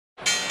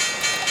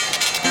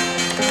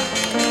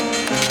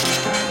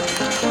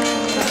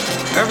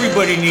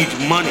Everybody needs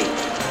money.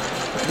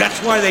 That's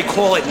why they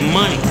call it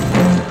money.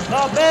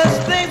 The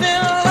best things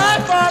in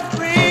life are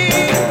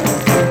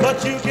free,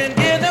 but you can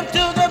give them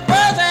to the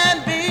birds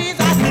and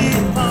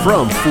bees.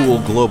 From Fool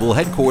Global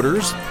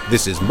Headquarters,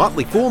 this is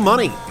Motley Fool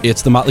Money.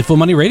 It's the Motley Fool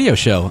Money Radio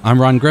Show. I'm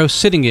Ron Gross,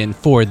 sitting in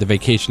for the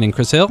vacationing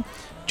Chris Hill.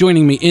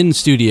 Joining me in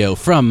studio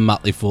from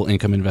Motley Fool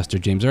Income Investor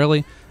James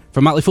Early,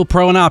 from Motley Fool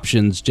Pro and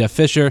Options Jeff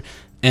Fisher,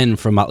 and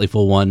from Motley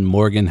Fool One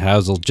Morgan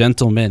Housel.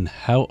 Gentlemen,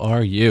 how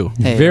are you?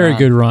 Hey, Very Ron.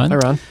 good, Ron. Hi,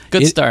 Ron.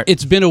 Good start.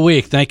 It's been a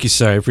week. Thank you,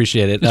 sir. I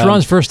appreciate it. It's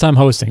Ron's first time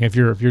hosting, if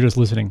you're just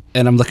listening.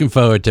 And I'm looking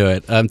forward to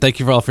it. Thank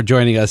you all for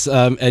joining us.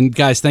 And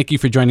guys, thank you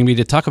for joining me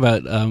to talk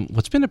about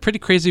what's been a pretty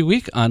crazy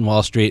week on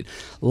Wall Street.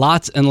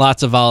 Lots and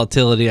lots of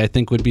volatility, I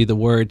think, would be the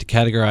word to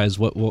categorize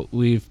what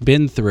we've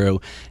been through.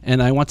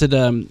 And I wanted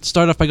to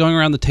start off by going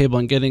around the table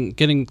and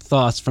getting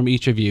thoughts from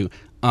each of you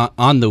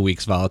on the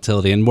week's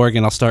volatility. And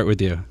Morgan, I'll start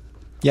with you.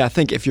 Yeah, I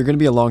think if you're going to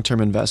be a long-term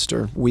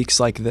investor, weeks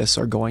like this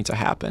are going to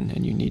happen,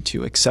 and you need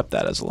to accept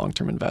that as a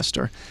long-term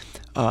investor.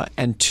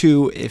 And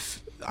two,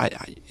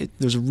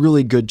 there's a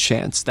really good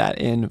chance that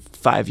in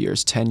 5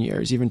 years, 10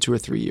 years, even 2 or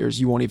 3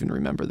 years, you won't even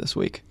remember this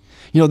week.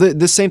 You know,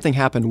 this same thing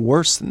happened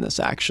worse than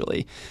this,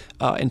 actually,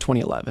 in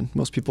 2011.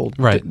 Most people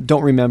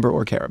don't remember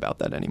or care about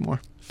that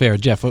anymore. Fair.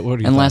 Jeff, what are your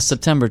thoughts? And last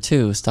September,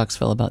 too, stocks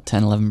fell about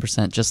 10,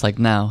 11%, just like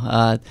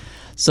now.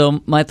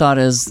 So my thought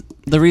is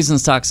the reason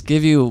stocks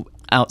give you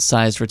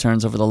outsized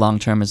returns over the long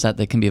term is that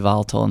they can be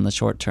volatile in the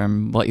short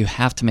term. What you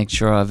have to make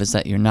sure of is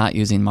that you're not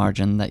using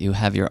margin, that you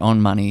have your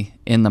own money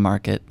in the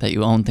market, that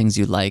you own things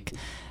you like,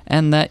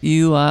 and that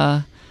you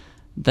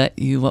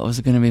what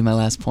was going to be my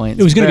last point?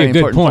 It was going to be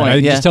a good point. I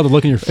Yeah. just tell the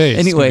look in your face.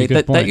 Anyway,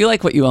 that you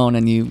like what you own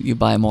and you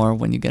buy more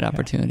when you get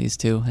opportunities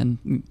too, and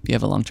you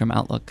have a long-term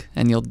outlook,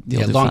 and you'll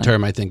do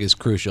long-term fine. I think is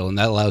crucial, and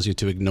that allows you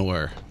to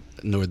ignore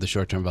the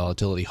short-term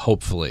volatility,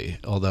 hopefully,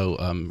 although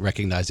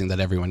recognizing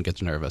that everyone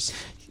gets nervous.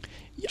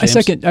 I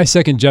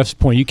second Jeff's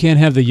point. You can't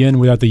have the yin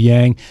without the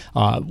yang.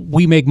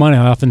 We make money,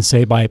 I often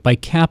say, by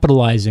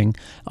capitalizing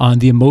on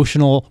the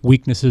emotional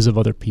weaknesses of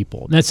other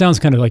people. And that sounds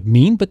kind of like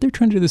mean, but they're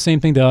trying to do the same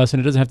thing to us, and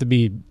it doesn't have to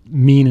be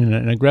mean in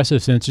an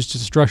aggressive sense. It's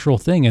just a structural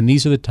thing, and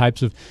these are the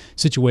types of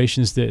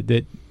situations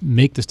that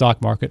make the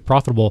stock market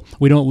profitable.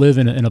 We don't live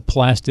in a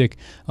plastic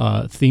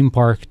theme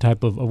park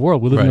type of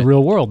world. We live in the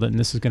real world, and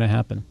this is going to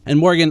happen. And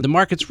Morgan, the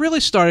market's really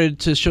started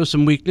to show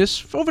some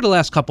weakness over the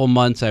last couple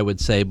months, I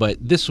would say, but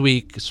this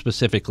week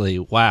specifically,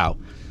 wow,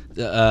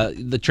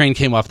 the train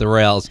came off the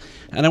rails.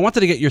 And I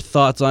wanted to get your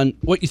thoughts on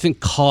what you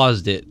think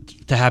caused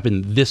it to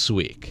happen this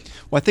week.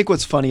 Well, I think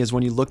what's funny is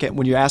when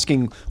you're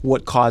asking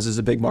what causes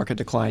a big market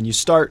decline, you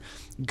start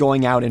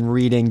going out and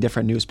reading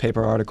different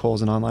newspaper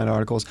articles and online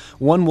articles.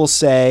 One will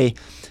say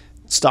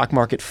stock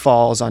market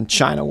falls on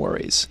China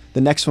worries.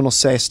 The next one will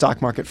say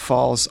stock market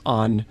falls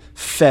on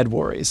Fed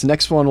worries. The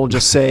next one will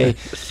just say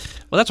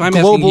well, that's why I'm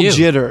global asking you.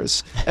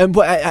 jitters.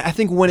 But I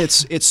think when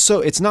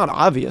it's not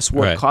obvious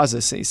what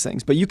causes these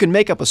things, but you can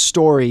make up a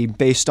story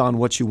based on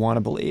what you want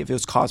to believe. It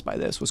was caused by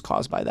this, was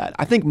caused by that.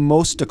 I think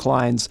most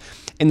declines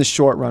in the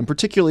short run,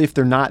 particularly if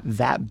they're not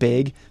that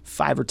big,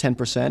 5 or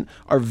 10%,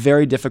 are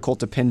very difficult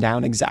to pin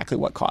down exactly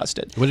what caused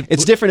it.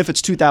 It's different if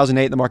it's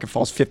 2008, the market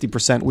falls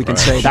 50%. We can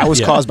say that was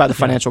caused by the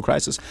financial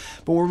crisis.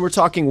 But when we're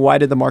talking why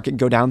did the market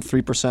go down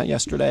 3%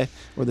 yesterday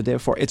or the day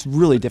before, it's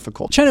really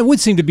difficult. China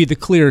would seem to be the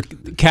clear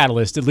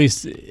catalyst, at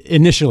least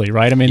initially,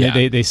 right? I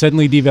mean, they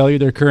suddenly devalued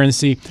their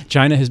currency.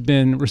 China has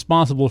been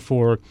responsible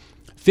for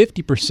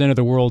 50% of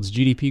the world's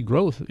GDP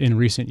growth in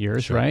recent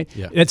years, right?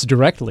 Yeah. That's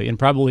directly and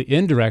probably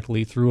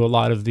indirectly through a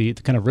lot of the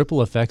kind of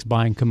ripple effects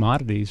buying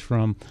commodities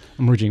from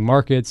emerging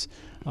markets.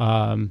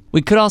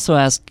 We could also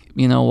ask,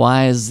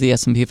 why is the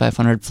S&P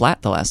 500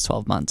 flat the last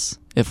 12 months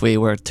if we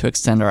were to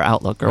extend our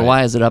outlook? Or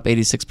why is it up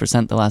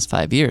 86% the last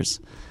 5 years?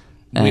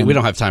 We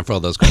don't have time for all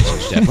those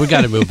questions, Jeff. We've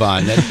got to move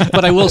on.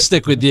 But I will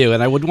stick with you.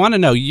 And I would want to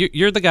know,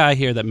 you're the guy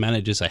here that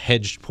manages a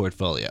hedged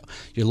portfolio.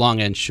 You're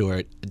long and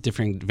short,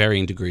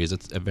 varying degrees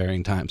at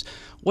varying times.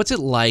 What's it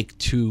like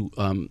to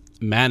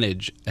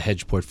manage a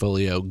hedged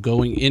portfolio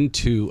going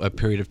into a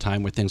period of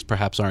time where things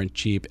perhaps aren't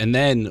cheap? And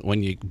then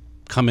when you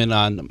come in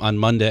on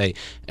Monday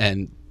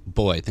and,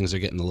 boy, things are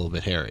getting a little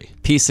bit hairy.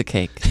 Piece of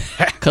cake,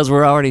 because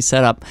we're already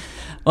set up.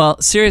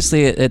 Well,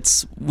 seriously,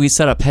 we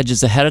set up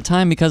hedges ahead of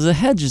time because a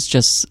hedge is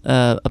just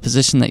a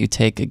position that you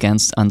take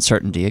against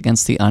uncertainty,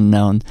 against the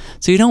unknown.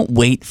 So you don't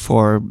wait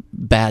for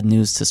bad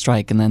news to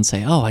strike and then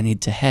say, oh, I need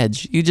to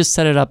hedge. You just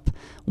set it up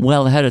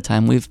well ahead of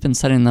time. We've been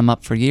setting them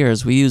up for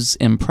years. We use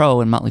in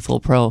Motley Fool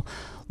Pro,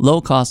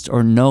 low-cost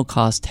or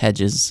no-cost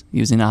hedges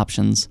using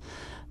options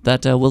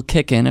that will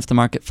kick in if the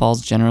market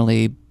falls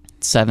generally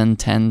 7,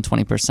 10,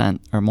 20%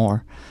 or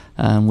more.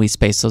 We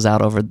space those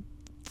out over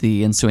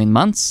the ensuing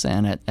months,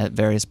 and at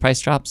various price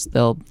drops,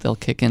 they'll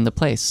kick into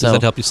place. Does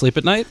that help you sleep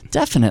at night?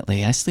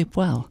 Definitely, I sleep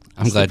well.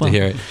 I'm glad to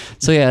hear it.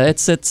 So yeah,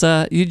 it's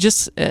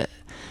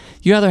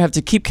you either have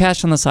to keep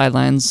cash on the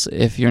sidelines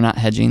if you're not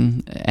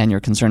hedging and you're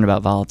concerned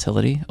about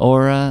volatility,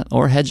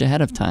 or hedge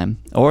ahead of time,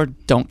 or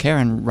don't care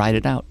and ride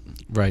it out.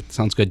 Right.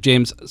 Sounds good.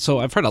 James, so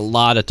I've heard a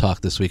lot of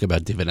talk this week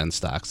about dividend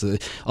stocks.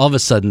 All of a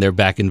sudden, they're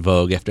back in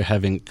vogue after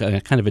having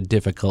kind of a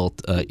difficult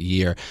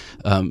year.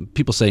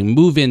 People saying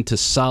move into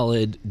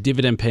solid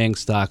dividend-paying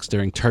stocks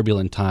during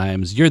turbulent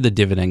times. You're the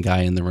dividend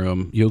guy in the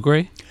room. You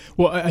agree?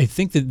 Well, I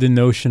think that the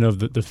notion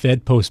of the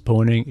Fed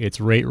postponing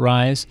its rate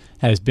rise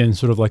has been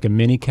sort of like a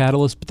mini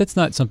catalyst, but that's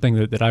not something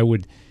that I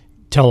would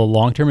tell a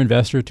long-term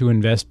investor to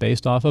invest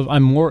based off of.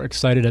 I'm more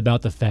excited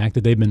about the fact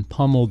that they've been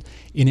pummeled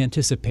in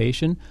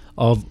anticipation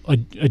of a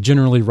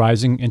generally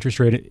rising interest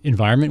rate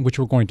environment, which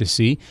we're going to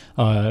see.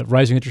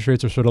 Rising interest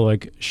rates are sort of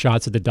like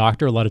shots at the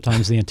doctor. A lot of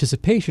times the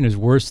anticipation is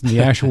worse than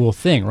the actual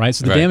thing, right?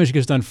 So the damage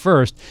gets done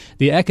first.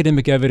 The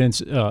academic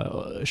evidence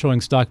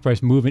showing stock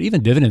price movement,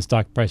 even dividend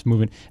stock price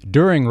movement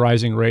during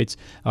rising rates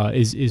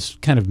is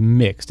kind of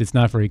mixed. It's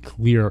not very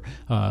clear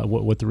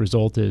what the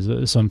result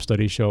is. Some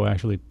studies show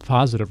actually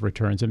positive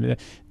returns. I mean,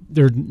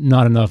 there are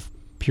not enough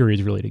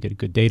periods really to get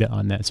good data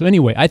on that. So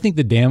anyway, I think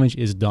the damage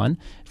is done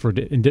for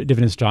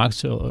dividend stocks,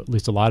 so at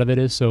least a lot of it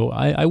is. So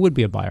I would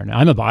be a buyer now.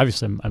 I'm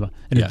an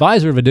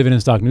advisor of a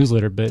dividend stock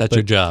newsletter, but that's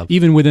your job.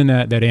 Even within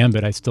that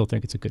ambit, I still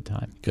think it's a good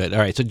time. Good. All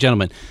right. So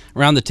gentlemen,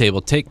 around the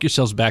table, take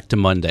yourselves back to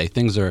Monday.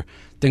 Things are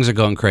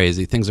going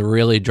crazy. Things are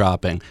really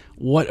dropping.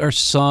 What are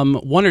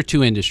one or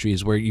two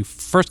industries where you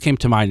first came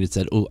to mind and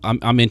said, "Oh,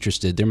 I'm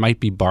interested. There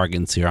might be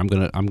bargains here. I'm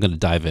gonna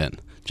dive in."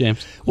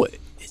 James? Well,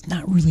 it's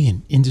not really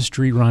an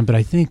industry, Ron, but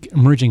I think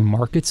emerging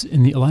markets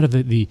and a lot of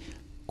the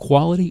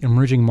quality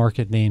emerging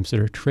market names that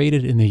are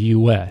traded in the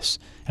U.S.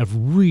 have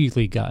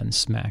really gotten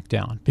smacked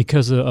down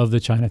because of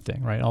the China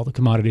thing, right? All the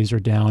commodities are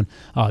down.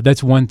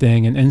 That's one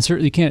thing, and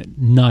certainly you can't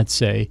not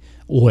say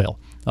oil.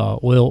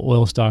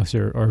 Oil stocks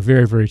are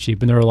very, very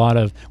cheap, and there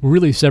are we're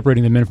really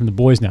separating the men from the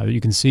boys now. That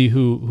you can see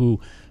who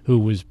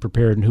was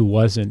prepared and who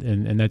wasn't,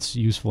 and that's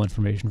useful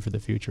information for the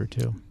future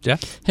too.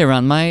 Jeff? Hey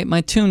Ron,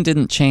 my tune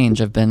didn't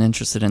change. I've been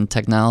interested in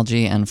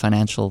technology and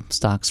financial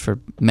stocks for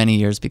many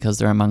years because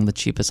they're among the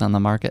cheapest on the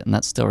market, and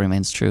that still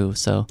remains true.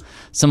 So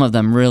some of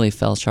them really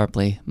fell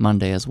sharply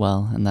Monday as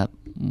well, and that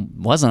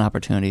was an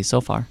opportunity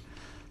so far.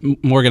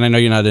 Morgan, I know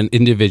you're not an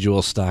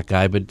individual stock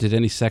guy, but did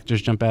any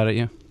sectors jump out at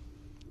you?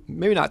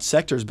 Maybe not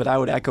sectors, but I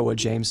would echo what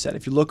James said.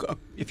 If you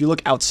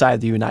look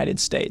outside the United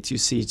States, you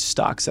see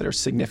stocks that are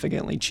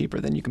significantly cheaper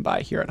than you can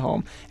buy here at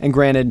home. And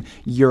granted,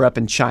 Europe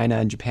and China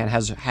and Japan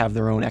have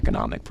their own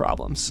economic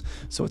problems,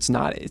 so it's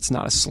not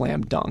a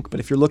slam dunk. But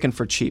if you're looking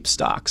for cheap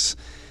stocks,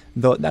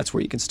 that's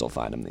where you can still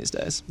find them these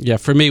days. Yeah,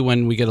 for me,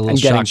 when we get a little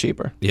and getting shock,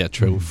 cheaper. Yeah,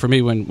 true. For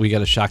me, when we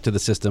get a shock to the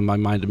system, my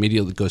mind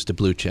immediately goes to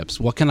blue chips.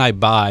 What can I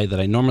buy that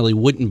I normally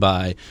wouldn't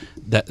buy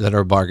that are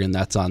a bargain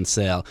that's on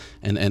sale?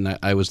 And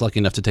I was lucky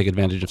enough to take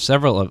advantage of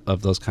several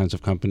of those kinds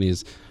of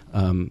companies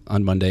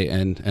on Monday,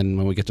 and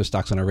when we get to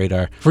stocks on our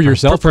radar for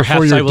yourself, perhaps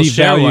for your I will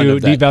share one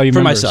of that. deep value for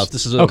members. myself.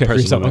 This is a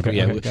personal one.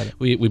 Okay, got it.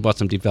 We bought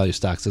some deep value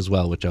stocks as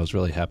well, which I was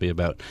really happy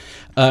about.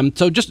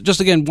 So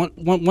just again,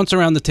 once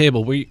around the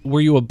table,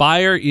 were you a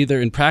buyer either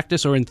in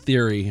practice or in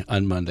theory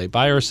on Monday?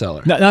 Buyer or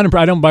seller?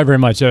 I don't buy very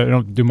much. I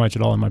don't do much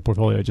at all in my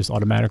portfolio. I just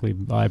automatically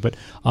buy. But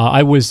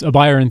I was a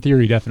buyer in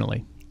theory,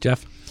 definitely.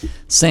 Jeff?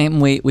 Same.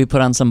 We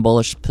put on some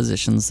bullish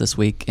positions this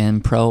week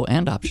in pro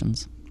and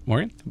options.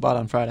 Morgan? Bought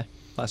on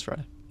last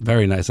Friday.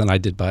 Very nice, and I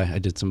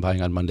did some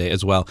buying on Monday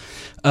as well.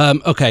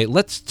 Okay,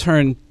 let's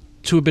turn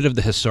to a bit of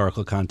the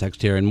historical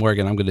context here. And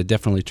Morgan, I'm going to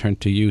definitely turn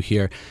to you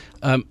here.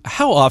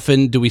 How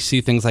often do we see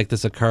things like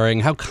this occurring?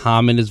 How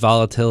common is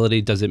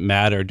volatility? Does it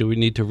matter? Do we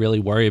need to really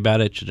worry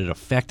about it? Should it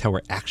affect how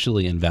we're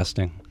actually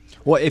investing?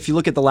 Well, if you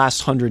look at the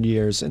last 100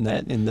 years in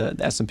the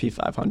S&P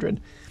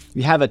 500,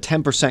 you have a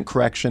 10%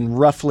 correction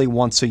roughly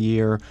once a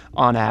year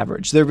on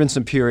average. There have been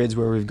some periods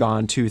where we've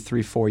gone 2,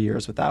 3, 4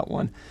 years without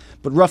one.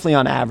 But roughly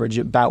on average,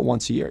 about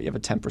once a year, you have a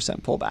 10%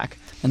 pullback.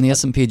 And the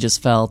S&P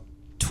just fell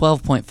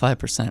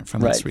 12.5%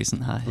 from its Right.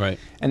 recent high. Right.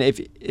 And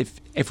if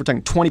we're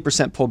talking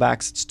 20%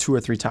 pullbacks, it's 2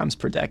 or 3 times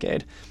per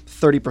decade.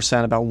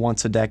 30% about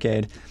once a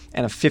decade,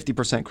 and a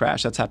 50%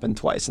 crash, that's happened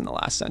twice in the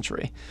last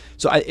century.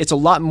 So it's a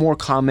lot more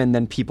common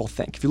than people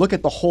think. If you look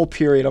at the whole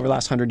period over the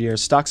last 100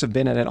 years, stocks have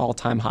been at an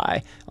all-time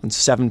high on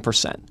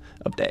 7%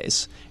 of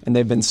days, and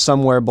they've been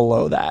somewhere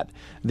below that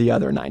the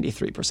other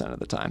 93% of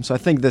the time. So I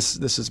think this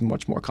is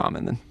much more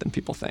common than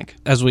people think.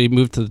 As we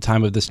move to the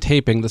time of this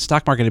taping, the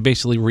stock market had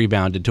basically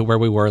rebounded to where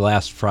we were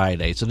last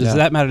Friday. So does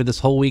that matter? This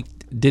whole week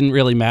didn't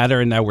really matter,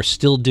 and now we're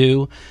still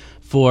due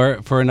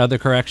for another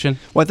correction?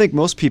 Well, I think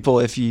most people,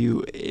 if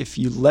you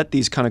let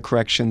these kind of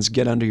corrections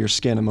get under your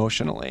skin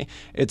emotionally,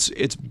 it's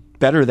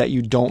better that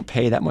you don't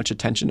pay that much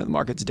attention to the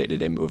market's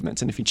day-to-day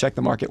movements. And if you check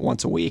the market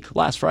once a week,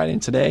 last Friday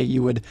and today,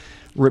 you would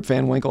Rip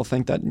Van Winkle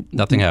think that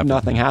nothing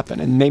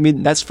happened. And maybe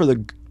that's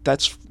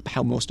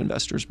how most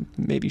investors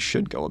maybe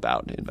should go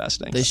about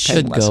investing. They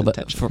should go,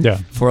 but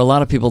for a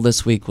lot of people,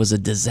 this week was a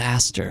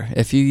disaster.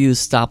 If you use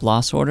stop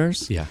loss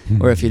orders,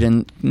 or if you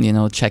didn't,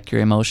 check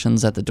your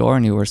emotions at the door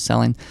and you were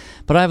selling.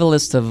 But I have a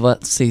list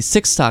of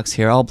 6 stocks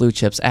here, all blue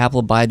chips: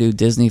 Apple, Baidu,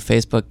 Disney,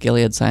 Facebook,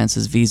 Gilead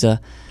Sciences,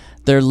 Visa.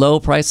 Their low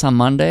price on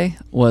Monday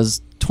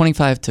was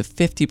 25 to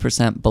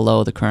 50%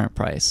 below the current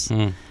price.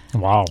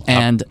 Wow.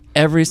 And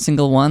every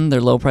single one,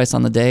 their low price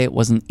on the day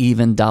was an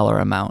even dollar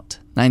amount.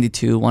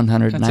 92,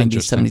 100, That's 90,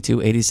 interesting.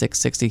 72, 86,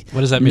 60.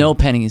 What does that mean? No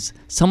pennies.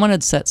 Someone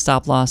had set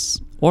stop loss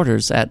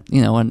orders at,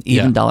 an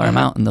even dollar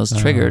amount, and those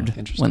triggered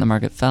when the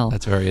market fell.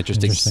 That's very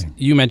interesting. Interesting.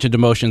 You mentioned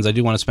emotions. I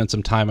do want to spend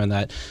some time on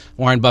that.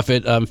 Warren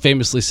Buffett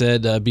famously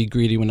said, be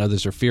greedy when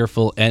others are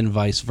fearful, and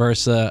vice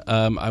versa.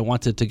 I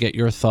wanted to get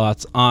your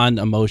thoughts on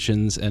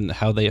emotions and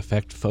how they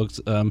affect folks,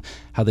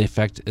 how they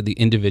affect the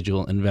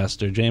individual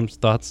investor. James,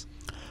 thoughts?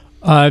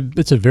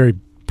 It's a very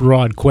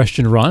broad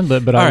question, Ron,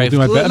 but All I will right, do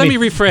my best. let me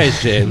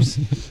rephrase, James.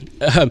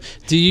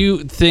 Do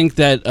you think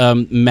that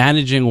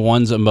managing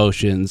one's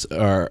emotions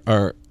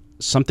are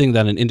something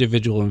that an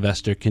individual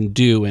investor can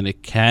do, and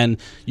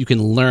you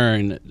can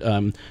learn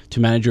to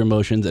manage your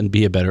emotions and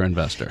be a better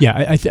investor? Yeah,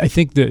 I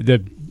think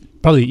the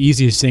probably the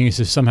easiest thing is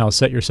to somehow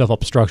set yourself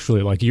up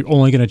structurally. Like, you're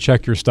only going to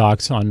check your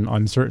stocks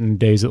on certain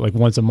days, like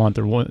once a month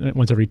or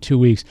once every 2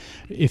 weeks.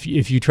 If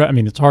you try, I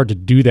mean, it's hard to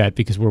do that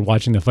because we're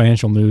watching the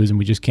financial news and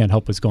we just can't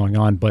help what's going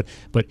on. But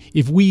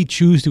if we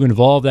choose to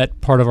involve that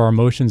part of our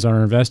emotions on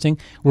our investing,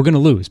 we're going to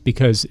lose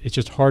because it's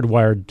just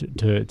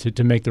hardwired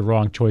to make the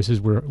wrong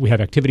choices. We have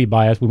activity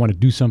bias. We want to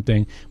do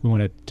something. We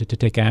want to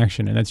take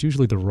action, and that's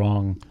usually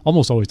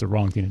almost always the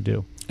wrong thing to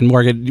do. And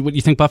Morgan, do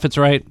you think Buffett's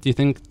right? Do you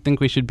think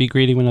we should be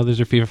greedy when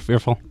others are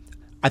fearful?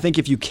 I think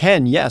if you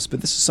can, yes, but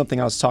this is something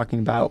I was talking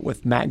about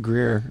with Matt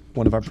Greer,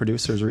 one of our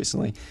producers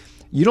recently.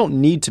 You don't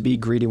need to be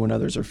greedy when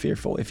others are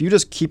fearful. If you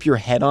just keep your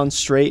head on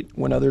straight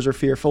when others are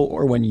fearful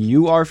or when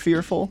you are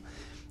fearful,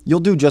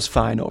 you'll do just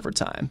fine over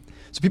time.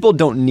 So people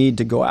don't need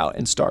to go out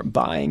and start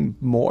buying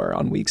more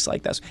on weeks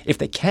like this. If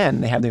they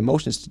can, they have the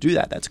emotions to do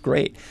that, that's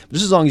great. But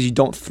just as long as you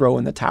don't throw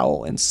in the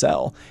towel and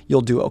sell,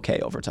 you'll do okay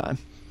over time.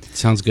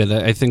 Sounds good.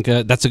 I think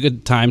that's a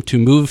good time to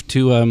move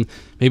to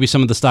maybe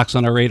some of the stocks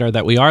on our radar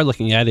that we are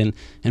looking at in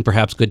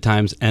perhaps good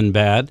times and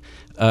bad.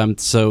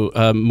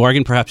 So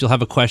Morgan, perhaps you'll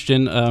have a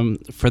question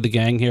for the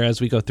gang here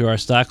as we go through our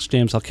stocks.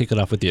 James, I'll kick it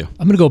off with you.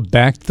 I'm going to go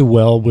back to the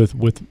well with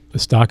a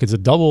stock. It's a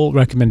double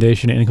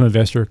recommendation to income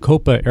investor,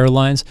 Copa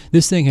Airlines.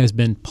 This thing has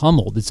been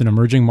pummeled. It's an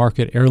emerging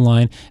market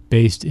airline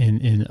based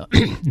in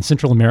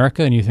Central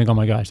America, and you think, oh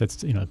my gosh,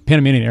 that's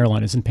Panamanian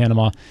airline. It's in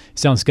Panama. It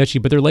sounds sketchy,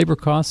 but their labor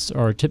costs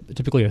are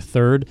typically a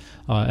third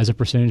as a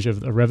percentage of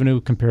the revenue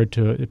compared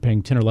to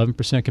paying 10 or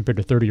 11% compared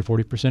to 30 or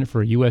 40%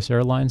 for a U.S.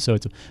 airline. So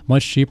it's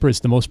much cheaper.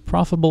 It's the most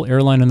profitable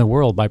airline in the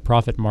world by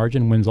profit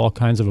margin, wins all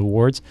kinds of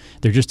awards.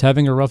 They're just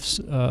having a rough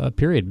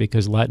period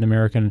because Latin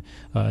American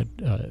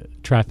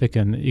traffic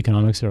and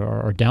economics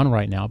are down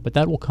right now, but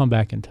that will come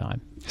back in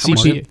time.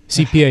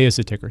 CPA is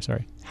the ticker,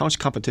 sorry. How much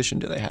competition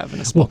do they have in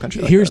a small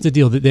country like here's that?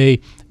 the deal.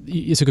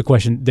 It's a good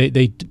question.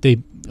 They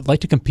like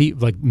to compete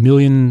with like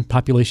million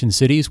population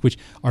cities, which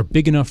are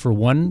big enough for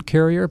one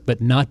carrier,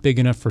 but not big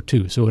enough for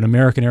two. So in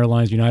American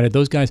Airlines, United,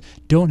 those guys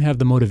don't have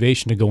the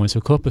motivation to go in.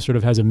 So Copa sort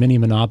of has a mini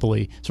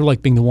monopoly, sort of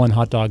like being the one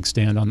hot dog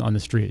stand on the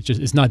street.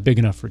 It's not big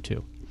enough for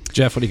two.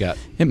 Jeff, what do you got?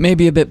 It may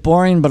be a bit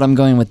boring, but I'm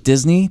going with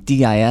Disney,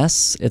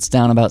 DIS. It's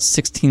down about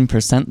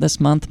 16% this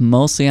month,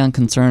 mostly on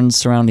concerns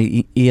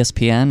surrounding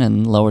ESPN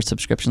and lower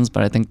subscriptions,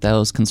 but I think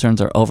those concerns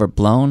are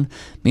overblown.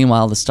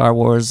 Meanwhile, the Star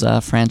Wars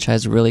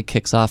franchise really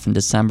kicks off in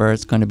December.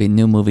 It's going to be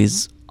new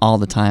movies all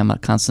the time, a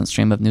constant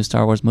stream of new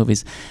Star Wars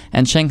movies.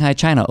 And Shanghai,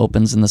 China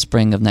opens in the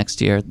spring of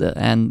next year,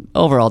 and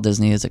overall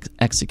Disney is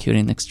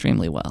executing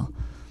extremely well.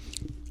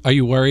 Are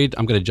you worried?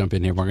 I'm going to jump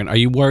in here, Morgan. Are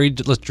you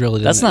worried? Let's drill it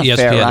in. That's not ESPN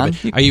fair, Ron.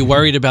 Are you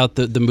worried about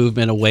the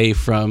movement away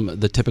from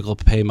the typical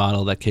pay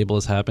model that cable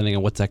is happening,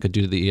 and what that could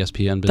do to the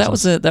ESPN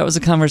business? That was a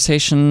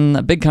conversation,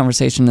 a big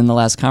conversation in the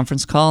last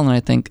conference call, and I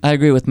think I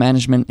agree with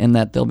management in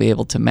that they'll be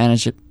able to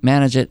manage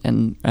it,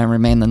 and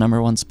remain the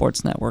number one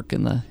sports network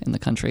in the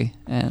country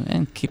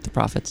and keep the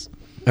profits.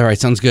 All right,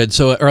 sounds good.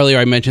 So earlier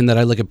I mentioned that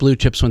I look at blue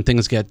chips when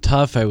things get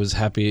tough. I was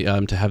happy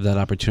to have that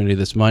opportunity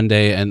this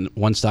Monday, and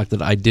one stock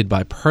that I did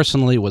buy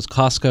personally was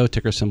Costco,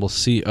 ticker symbol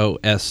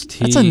COST.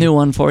 That's a new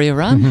one for you,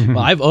 Ron.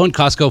 Well, I've owned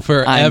Costco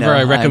forever.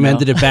 I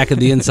recommended it back in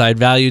the Inside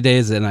Value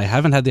days, and I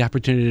haven't had the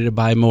opportunity to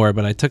buy more,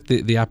 but I took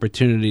the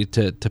opportunity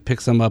to pick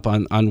some up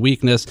on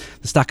weakness.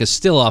 The stock is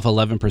still off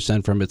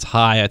 11% from its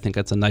high. I think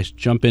that's a nice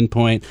jump-in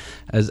point.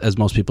 As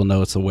most people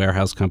know, it's a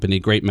warehouse company,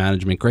 great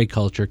management, great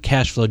culture,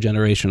 cash flow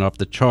generation off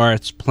the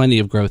charts, plenty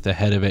of growth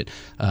ahead of it.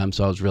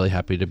 So I was really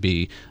happy to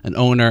be an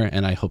owner,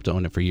 and I hope to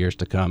own it for years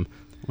to come.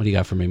 What do you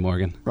got for me,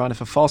 Morgan? Ron, if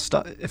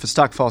a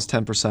stock falls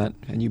 10%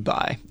 and you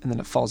buy, and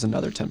then it falls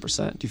another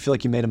 10%, do you feel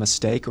like you made a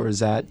mistake, or is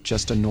that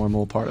just a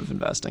normal part of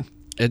investing?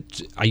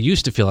 I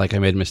used to feel like I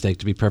made a mistake,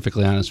 to be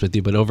perfectly honest with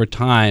you, but over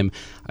time,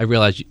 I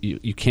realized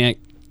you can't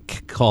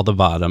call the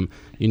bottom.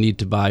 You need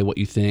to buy what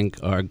you think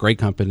are great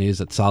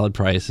companies at solid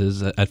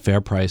prices, at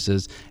fair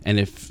prices. And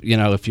if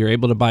you're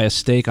able to buy a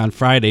steak on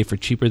Friday for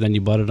cheaper than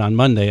you bought it on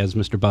Monday, as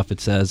Mr. Buffett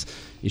says,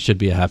 you should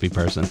be a happy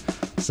person.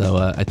 So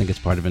I think it's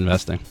part of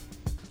investing.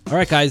 All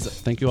right, guys.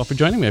 Thank you all for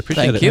joining me. I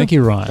appreciate it. Thank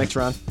you, Ron. Thanks,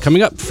 Ron.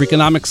 Coming up,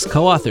 Freakonomics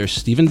co-author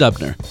Stephen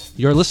Dubner.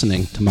 You're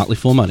listening to Motley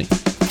Fool Money.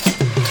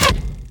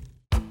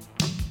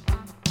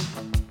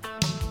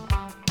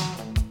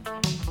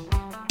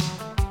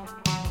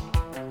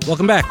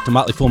 Welcome back to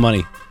Motley Fool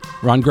Money.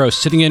 Ron Gross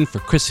sitting in for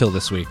Chris Hill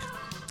this week.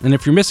 And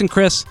if you're missing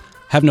Chris,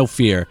 have no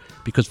fear,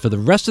 because for the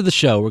rest of the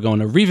show, we're going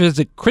to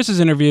revisit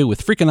Chris's interview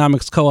with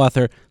Freakonomics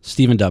co-author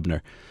Stephen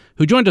Dubner,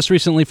 who joined us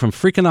recently from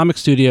Freakonomics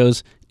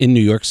Studios in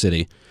New York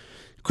City.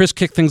 Chris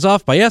kicked things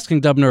off by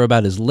asking Dubner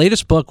about his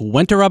latest book,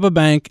 When to Rob a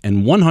Bank,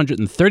 and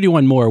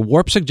 131 more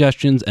warp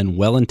suggestions and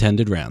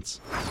well-intended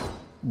rants.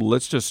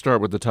 Let's just start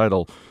with the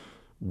title.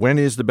 When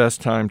is the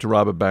best time to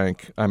rob a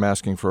bank? I'm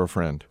asking for a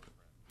friend.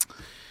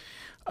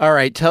 All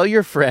right, tell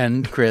your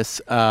friend, Chris,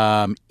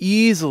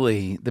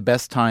 easily the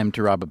best time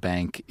to rob a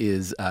bank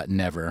is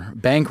never.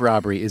 Bank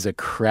robbery is a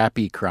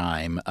crappy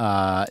crime.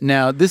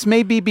 Now, this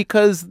may be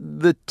because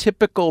the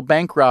typical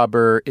bank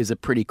robber is a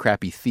pretty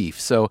crappy thief.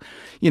 So,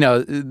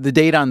 the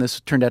data on this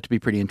turned out to be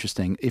pretty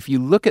interesting. If you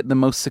look at the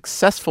most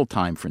successful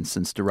time, for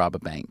instance, to rob a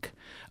bank,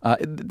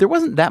 there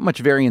wasn't that much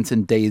variance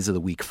in days of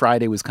the week.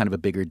 Friday was kind of a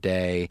bigger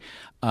day,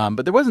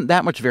 but there wasn't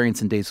that much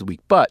variance in days of the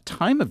week. But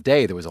time of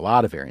day, there was a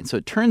lot of variance. So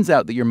it turns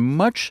out that you're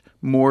much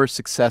more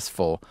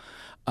successful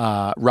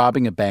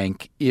robbing a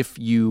bank if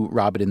you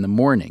rob it in the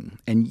morning.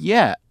 And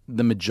yet,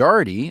 the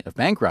majority of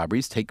bank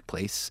robberies take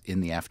place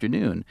in the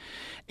afternoon.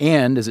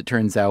 And as it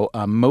turns out,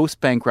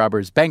 most bank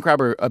robbers,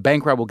 a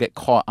bank robber will get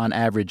caught on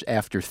average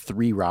after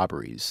 3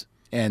 robberies.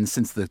 And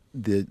since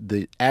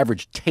the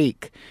average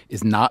take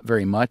is not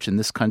very much in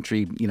this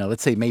country,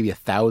 let's say maybe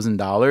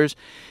 $1,000,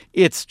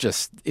 it's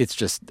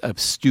just a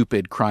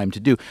stupid crime to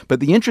do.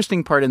 But the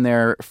interesting part in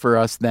there for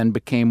us then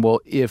became, well,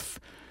 if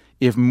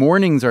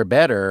mornings are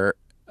better,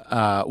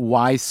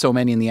 why so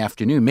many in the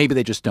afternoon? Maybe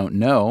they just don't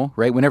know,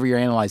 right? Whenever you're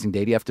analyzing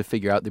data, you have to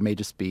figure out there may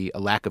just be a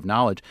lack of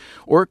knowledge.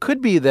 Or it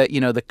could be that,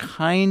 the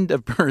kind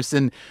of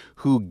person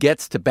who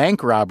gets to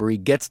bank robbery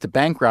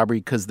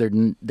because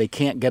they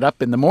can't get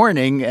up in the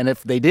morning. And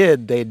if they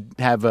did, they'd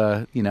have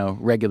a,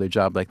 regular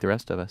job like the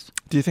rest of us.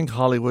 Do you think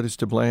Hollywood is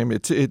to blame?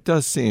 It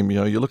does seem,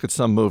 you look at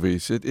some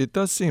movies, it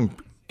does seem,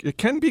 it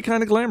can be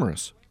kind of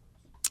glamorous.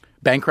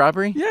 Bank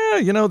robbery? Yeah,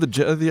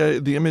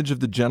 the image of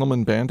the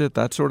gentleman bandit,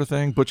 that sort of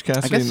thing. Butch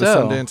Cassidy and the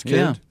Sundance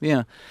Kid.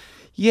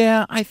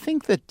 Yeah, I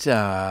think that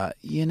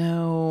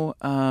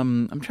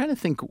I'm trying to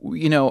think.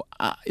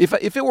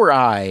 If it were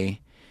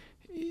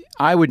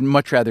I would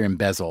much rather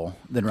embezzle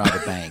than rob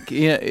a bank.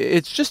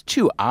 It's just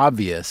too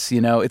obvious.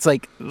 It's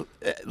like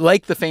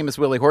the famous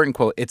Willie Horton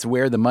quote, "It's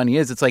where the money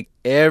is." It's like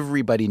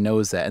everybody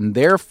knows that. And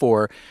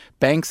therefore,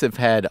 banks have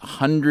had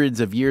hundreds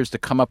of years to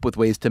come up with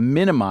ways to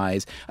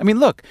minimize. I mean,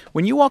 look,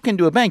 when you walk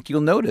into a bank,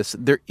 you'll notice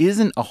there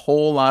isn't a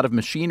whole lot of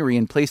machinery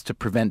in place to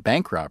prevent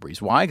bank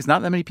robberies. Why? Because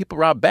not that many people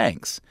rob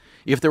banks.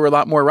 If there were a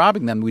lot more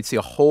robbing them, we'd see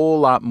a whole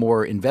lot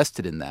more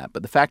invested in that.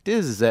 But the fact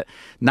is that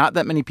not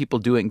that many people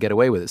do it and get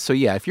away with it. So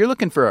yeah, if you're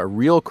looking for a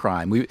real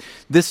crime,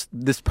 this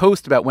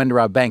post about when to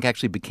rob a bank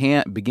actually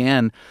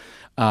began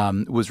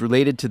was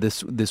related to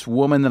this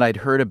woman that I'd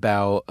heard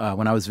about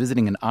when I was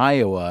visiting in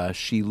Iowa.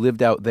 She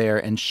lived out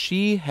there, and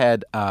she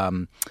had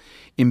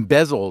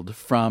embezzled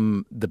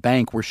from the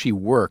bank where she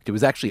worked. It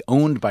was actually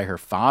owned by her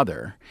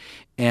father.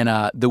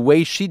 And the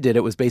way she did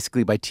it was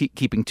basically by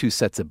keeping 2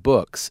 sets of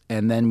books.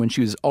 And then when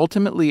she was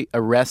ultimately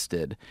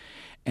arrested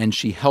and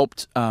she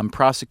helped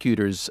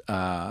prosecutors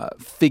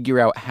figure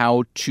out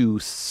how to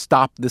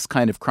stop this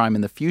kind of crime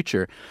in the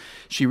future,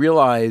 she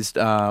realized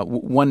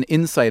one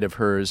insight of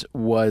hers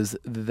was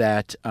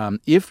that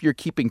if you're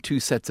keeping 2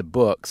 sets of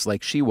books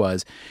like she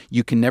was,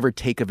 you can never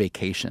take a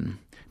vacation,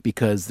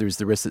 because there's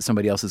the risk that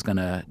somebody else is going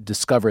to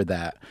discover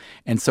that.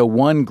 And so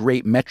one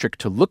great metric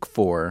to look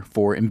for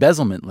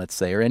embezzlement, let's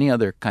say, or any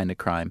other kind of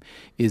crime,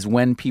 is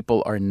when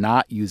people are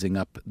not using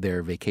up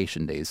their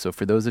vacation days. So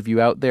for those of you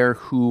out there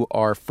who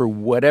are, for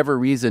whatever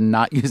reason,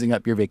 not using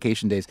up your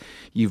vacation days,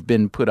 you've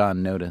been put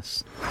on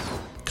notice.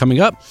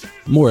 Coming up,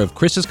 more of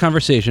Chris's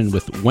conversation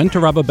with When to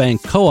Rob a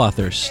Bank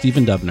co-author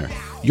Stephen Dubner.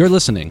 You're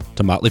listening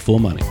to Motley Fool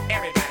Money.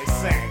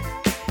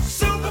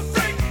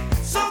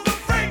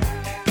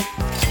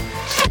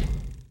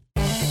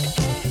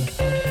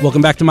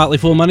 Welcome back to Motley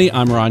Fool Money.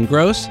 I'm Ron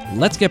Gross.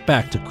 Let's get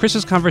back to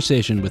Chris's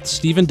conversation with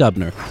Stephen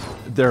Dubner.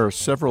 There are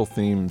several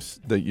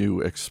themes that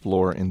you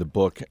explore in the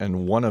book,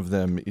 and one of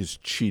them is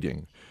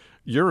cheating.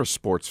 You're a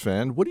sports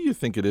fan. What do you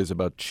think it is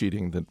about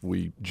cheating that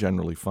we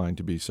generally find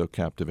to be so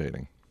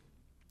captivating?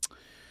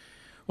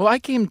 Well, I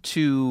came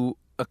to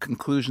a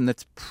conclusion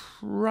that's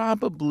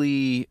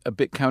probably a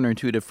bit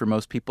counterintuitive for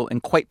most people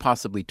and quite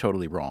possibly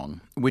totally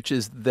wrong, which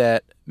is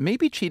that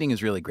maybe cheating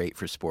is really great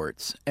for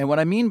sports. And what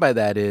I mean by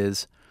that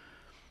is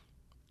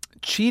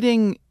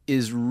cheating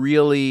is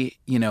really,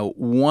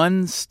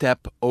 one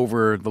step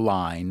over the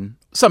line.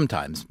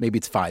 Sometimes, maybe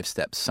it's 5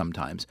 steps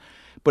sometimes,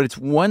 but it's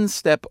one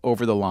step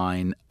over the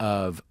line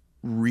of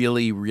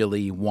really,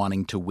 really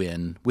wanting to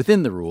win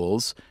within the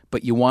rules,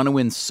 but you want to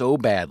win so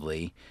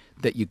badly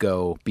that you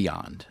go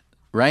beyond,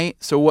 right?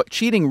 So what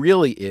cheating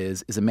really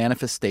is a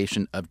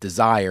manifestation of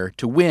desire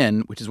to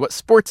win, which is what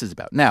sports is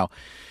about. Now,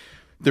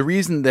 the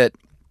reason that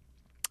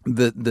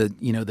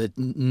the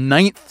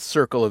ninth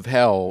circle of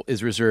hell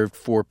is reserved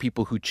for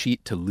people who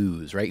cheat to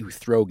lose, right? Who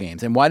throw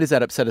games. And why does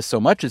that upset us so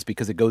much? Is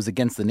because it goes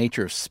against the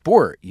nature of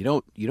sport. You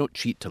don't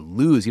cheat to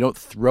lose. You don't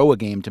throw a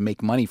game to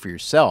make money for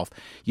yourself.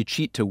 You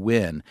cheat to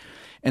win.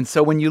 And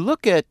so when you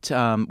look at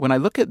when I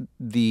look at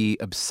the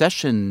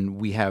obsession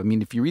we have, I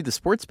mean, if you read the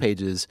sports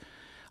pages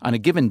on a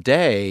given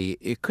day,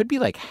 it could be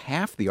like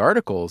half the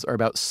articles are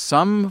about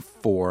some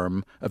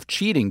form of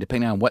cheating,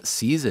 depending on what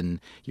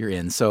season you're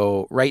in.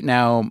 So right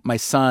now, my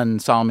son,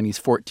 Solomon, he's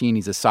 14.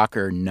 He's a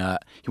soccer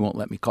nut. He won't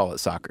let me call it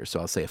soccer,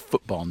 so I'll say a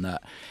football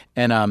nut.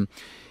 And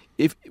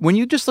when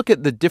you just look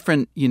at the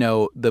different,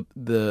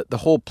 the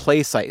whole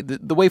play site,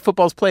 the way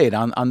football's played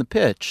on the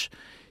pitch,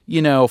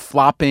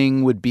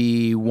 flopping would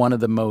be one of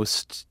the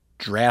most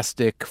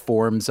drastic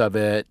forms of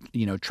it,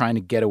 trying to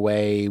get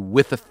away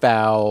with a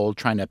foul,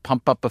 trying to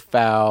pump up a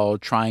foul,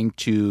 trying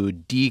to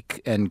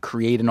deke and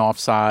create an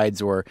offsides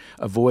or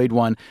avoid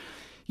one.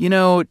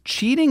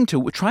 Cheating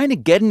trying to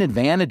get an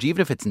advantage,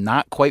 even if it's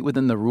not quite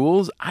within the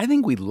rules, I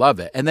think we love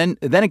it. And then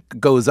it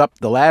goes up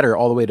the ladder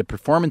all the way to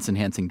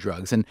performance-enhancing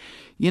drugs. And,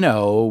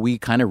 we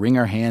kind of wring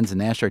our hands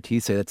and gnash our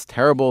teeth, say that's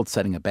terrible, it's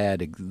setting a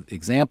bad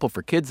example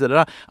for kids. Da,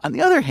 da, da. On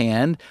the other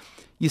hand,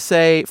 you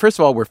say, first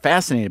of all, we're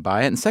fascinated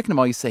by it. And second of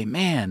all, you say,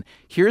 man,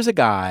 here's a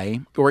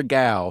guy or a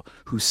gal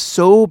who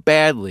so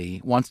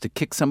badly wants to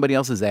kick somebody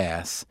else's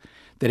ass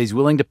that he's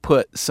willing to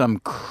put some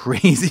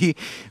crazy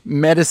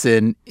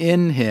medicine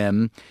in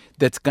him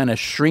that's going to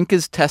shrink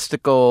his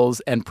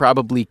testicles and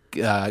probably,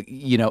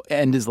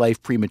 end his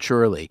life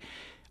prematurely.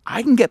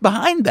 I can get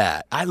behind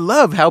that. I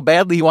love how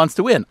badly he wants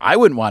to win. I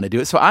wouldn't want to do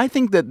it. So I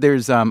think that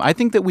I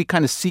think that we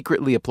kind of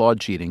secretly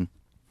applaud cheating.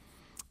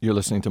 You're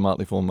listening to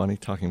Motley Fool Money,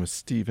 talking with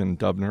Stephen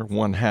Dubner,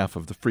 one half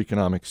of the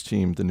Freakonomics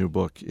team. The new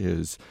book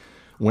is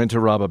When to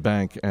Rob a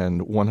Bank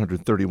and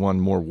 131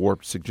 More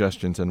Warped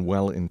Suggestions and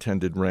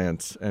Well-Intended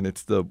Rants. And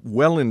it's the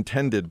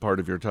well-intended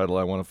part of your title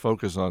I want to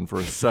focus on for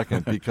a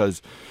second,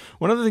 because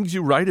one of the things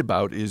you write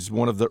about is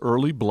one of the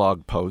early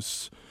blog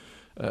posts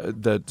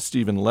that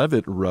Stephen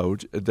Levitt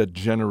wrote that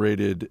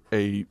generated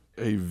a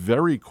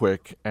very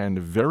quick and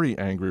very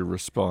angry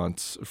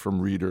response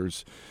from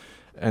readers.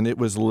 And it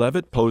was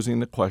Levitt posing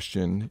the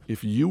question,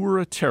 if you were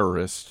a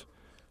terrorist,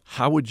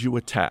 how would you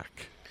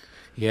attack?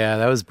 Yeah,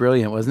 that was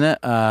brilliant, wasn't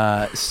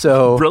it?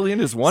 So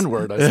brilliant is one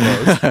word, I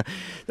suppose.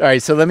 All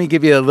right, so let me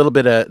give you a little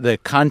bit of the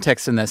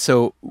context in that.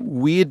 So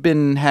we'd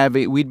been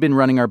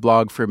running our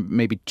blog for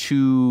maybe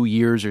 2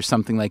 years or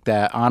something like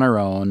that on our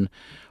own.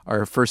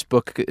 Our first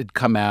book had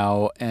come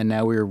out, and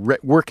now we were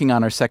working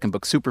on our second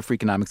book, Super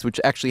Freakonomics, which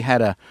actually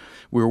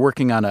we were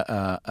working on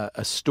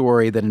a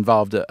story that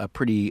involved a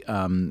pretty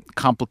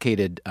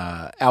complicated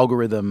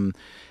algorithm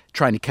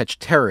trying to catch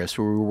terrorists,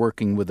 where we were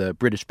working with a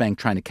British bank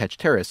trying to catch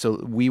terrorists.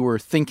 So we were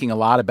thinking a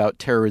lot about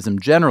terrorism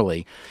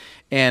generally.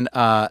 And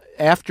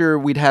after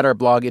we'd had our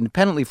blog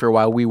independently for a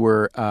while, we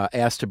were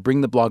asked to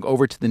bring the blog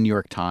over to the New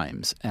York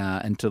Times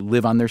and to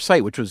live on their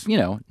site, which was,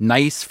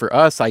 nice for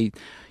us. I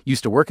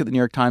used to work at the New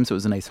York Times, so it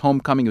was a nice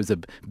homecoming. It was a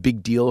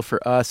big deal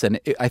for us. And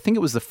I think it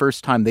was the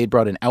first time they'd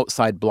brought an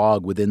outside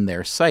blog within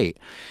their site.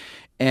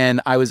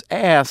 And I was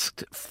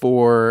asked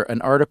for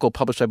an article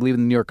published, I believe, in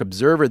the New York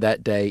Observer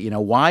that day.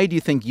 Why do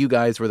you think you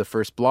guys were the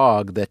first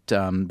blog that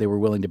they were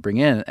willing to bring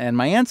in? And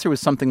my answer was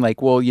something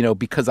like, well,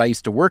 because I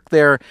used to work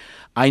there,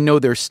 I know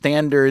their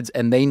standards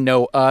and they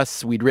know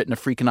us. We'd written a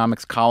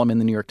Freakonomics column in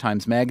the New York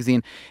Times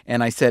Magazine.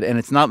 And I said, and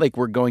it's not like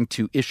we're going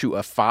to issue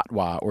a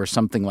fatwa or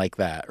something like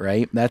that,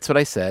 right? That's what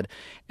I said.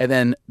 And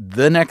then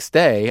the next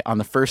day, on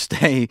the first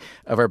day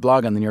of our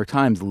blog on the New York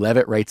Times,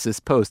 Levitt writes this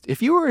post: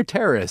 if you were a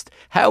terrorist,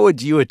 how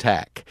would you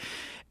attack?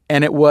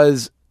 And it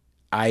was,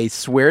 I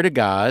swear to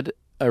God,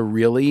 a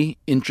really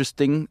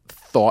interesting,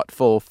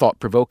 thoughtful,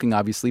 thought-provoking,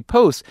 obviously,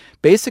 post,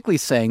 basically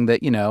saying that,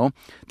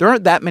 there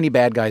aren't that many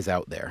bad guys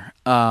out there,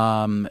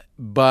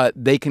 but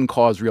they can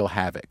cause real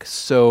havoc.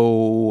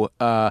 So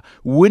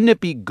wouldn't it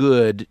be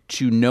good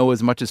to know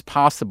as much as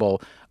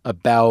possible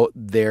about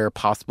their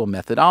possible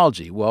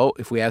methodology? Well,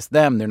 if we ask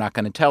them, they're not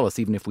going to tell us,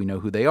 even if we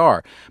know who they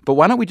are. But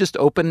why don't we just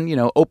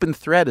open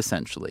thread,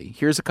 essentially?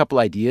 Here's a couple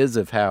ideas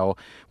of how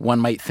one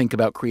might think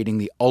about creating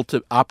the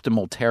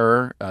optimal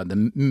terror,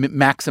 the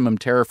maximum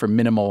terror for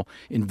minimal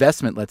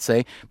investment, let's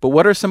say. But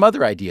what are some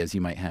other ideas you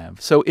might have?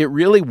 So it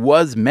really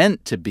was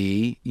meant to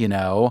be, I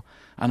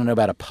don't know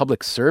about a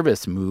public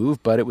service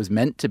move, but it was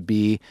meant to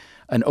be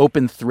an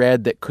open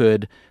thread that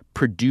could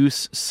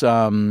produce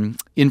some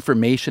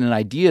information and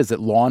ideas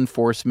that law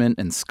enforcement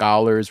and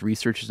scholars,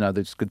 researchers, and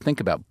others could think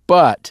about.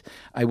 But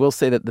I will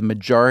say that the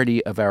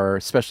majority of our,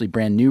 especially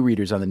brand new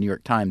readers on the New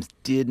York Times,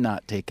 did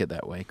not take it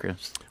that way,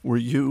 Chris. Were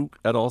you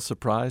at all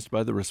surprised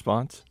by the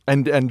response?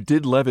 And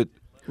did Levitt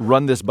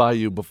run this by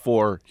you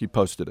before he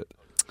posted it?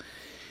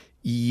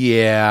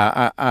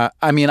 Yeah.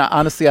 I mean,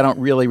 honestly, I don't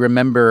really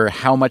remember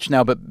how much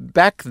now, but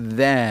back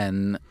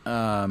then,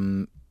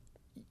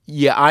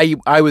 Yeah,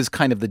 I was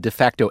kind of the de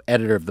facto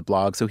editor of the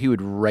blog, so he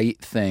would write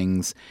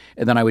things,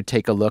 and then I would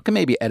take a look and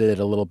maybe edit it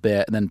a little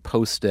bit and then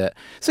post it.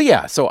 So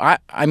yeah, so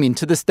I mean,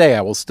 to this day,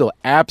 I will still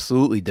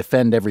absolutely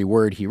defend every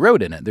word he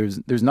wrote in it.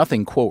 There's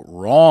nothing, quote,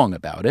 wrong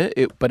about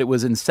it, but it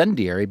was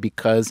incendiary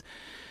because,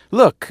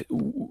 look,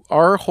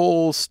 our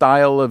whole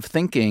style of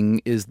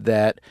thinking is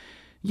that,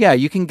 yeah,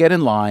 you can get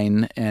in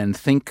line and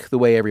think the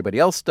way everybody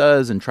else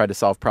does and try to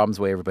solve problems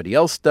the way everybody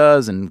else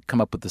does and come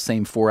up with the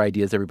same 4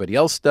 ideas everybody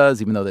else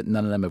does, even though that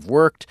none of them have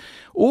worked.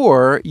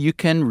 Or you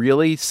can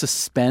really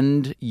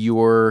suspend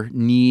your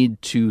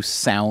need to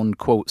sound,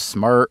 quote,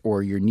 smart,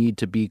 or your need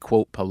to be,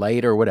 quote,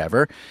 polite or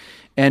whatever,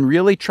 and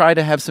really try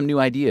to have some new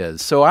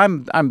ideas. So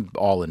I'm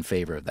all in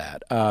favor of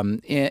that.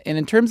 And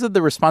in terms of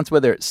the response,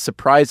 whether it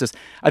surprised us,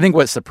 I think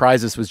what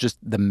surprised us was just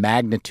the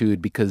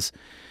magnitude, because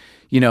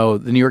the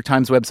New York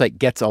Times website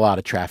gets a lot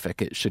of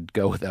traffic, it should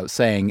go without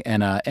saying.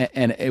 And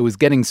it was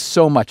getting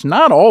so much,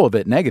 not all of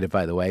it negative,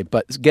 by the way,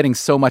 but getting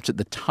so much at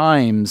the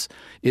Times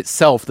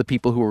itself, the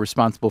people who were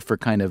responsible for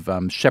kind of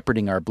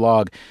shepherding our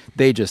blog,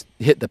 they just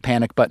hit the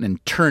panic button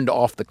and turned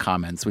off the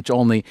comments, which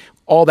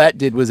all that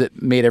did was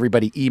it made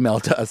everybody email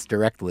to us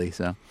directly.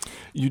 So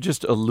you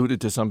just alluded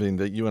to something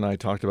that you and I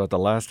talked about the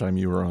last time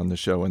you were on the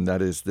show, and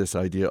that is this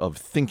idea of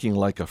thinking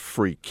like a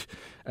freak.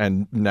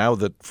 And now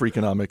that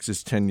Freakonomics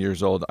is 10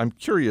 years old, I'm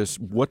curious,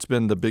 what's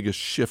been the biggest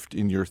shift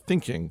in your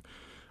thinking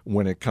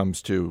when it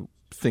comes to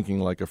thinking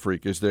like a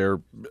freak? Is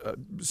there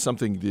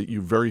something that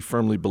you very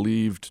firmly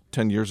believed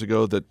 10 years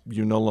ago that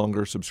you no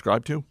longer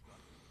subscribe to?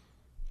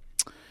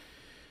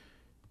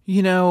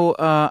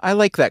 I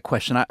like that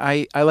question.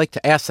 I like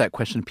to ask that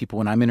question to people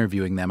when I'm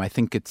interviewing them. I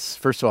think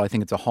first of all, I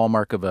think it's a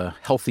hallmark of a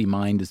healthy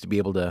mind is to be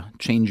able to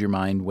change your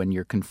mind when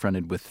you're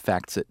confronted with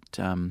facts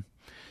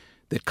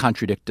that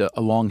contradict a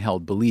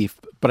long-held belief.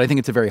 But I think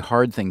it's a very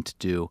hard thing to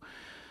do.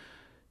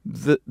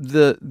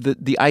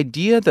 The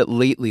idea that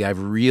lately I've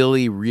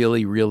really,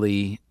 really,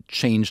 really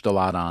changed a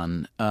lot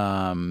on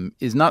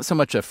is not so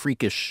much a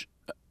freakish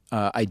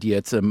idea.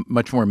 It's a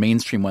much more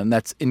mainstream one.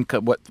 That's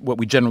income, what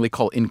we generally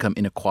call income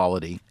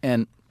inequality.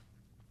 And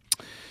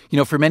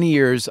for many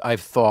years I've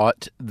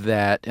thought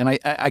that, and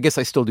I guess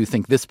I still do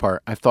think this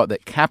part, I've thought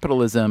that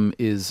capitalism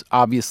is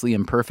obviously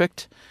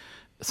imperfect,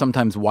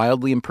 sometimes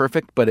wildly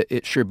imperfect, but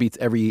it sure beats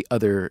every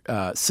other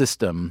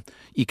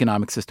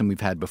economic system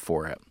we've had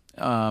before it.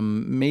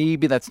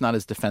 Maybe that's not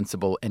as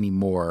defensible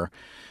anymore,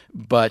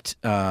 but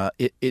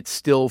it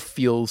still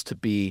feels to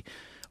be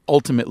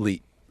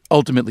ultimately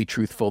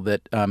truthful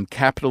that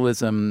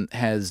capitalism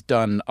has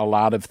done a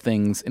lot of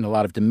things in a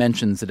lot of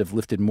dimensions that have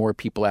lifted more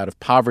people out of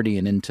poverty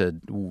and into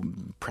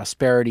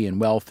prosperity and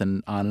wealth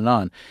and on and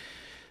on.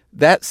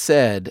 That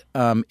said,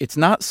 it's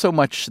not so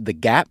much the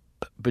gap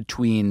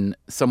between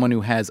someone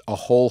who has a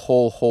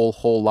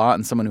whole lot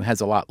and someone who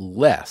has a lot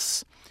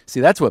less.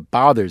 See, that's what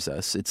bothers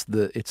us. It's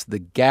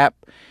the gap.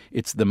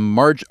 It's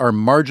our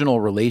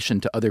marginal relation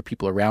to other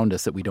people around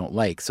us that we don't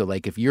like. So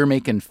like if you're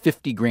making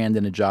 50 grand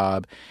in a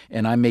job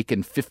and I'm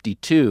making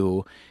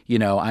 52,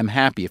 I'm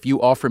happy. If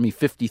you offer me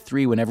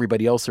 53 when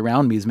everybody else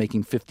around me is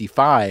making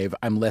 55,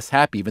 I'm less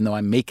happy even though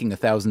I'm making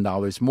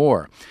 $1,000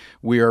 more.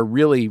 We are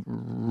really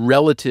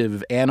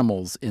relative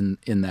animals in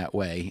that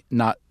way,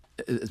 not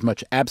as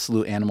much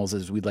absolute animals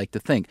as we'd like to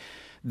think.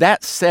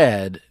 That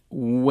said,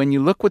 when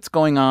you look what's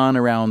going on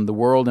around the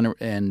world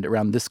and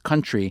around this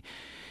country,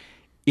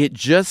 it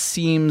just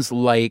seems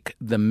like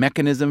the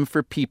mechanism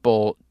for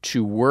people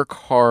to work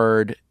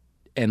hard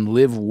and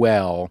live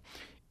well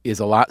is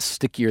a lot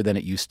stickier than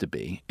it used to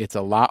be. It's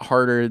a lot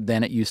harder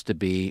than it used to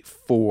be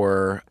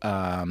for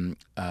a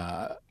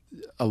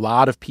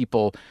lot of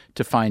people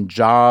to find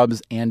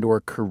jobs and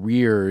or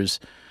careers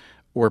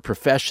or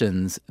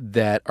professions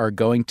that are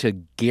going to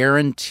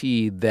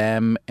guarantee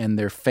them and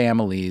their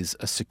families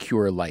a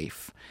secure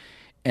life.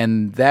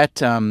 And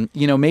that,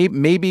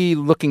 maybe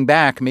looking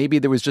back, maybe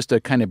there was just a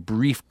kind of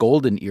brief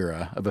golden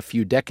era of a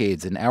few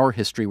decades in our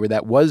history where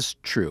that was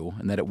true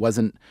and that it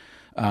wasn't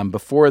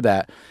before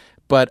that.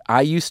 But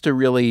I used to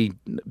really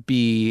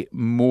be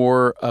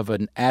more of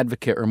an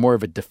advocate or more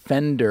of a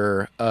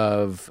defender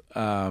of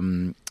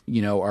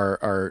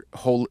our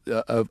whole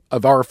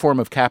of our form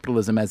of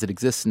capitalism as it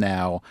exists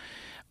now.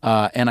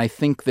 And I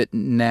think that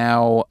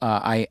now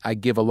I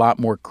give a lot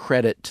more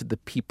credit to the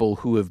people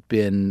who have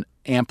been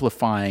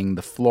amplifying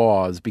the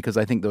flaws, because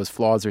I think those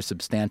flaws are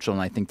substantial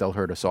and I think they'll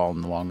hurt us all in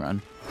the long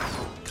run.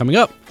 Coming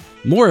up,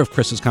 more of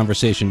Chris's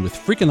conversation with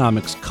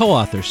Freakonomics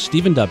co-author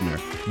Stephen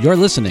Dubner. You're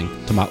listening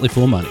to Motley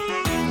Fool Money.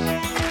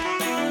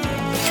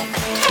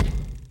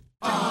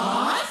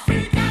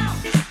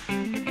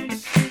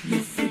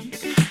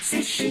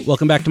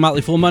 Welcome back to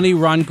Motley Fool Money.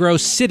 Ron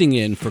Gross sitting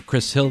in for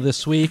Chris Hill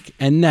this week.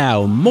 And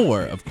now,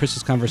 more of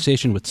Chris's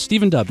conversation with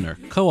Stephen Dubner,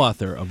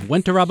 co-author of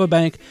When to Rob a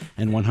Bank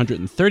and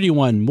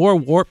 131 More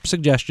Warp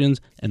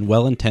Suggestions and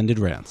Well-Intended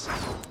Rants.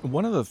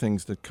 One of the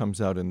things that comes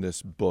out in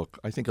this book,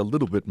 I think a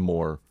little bit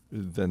more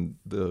than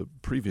the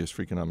previous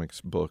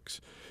Freakonomics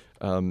books,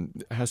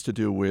 has to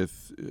do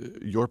with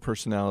your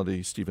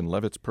personality, Stephen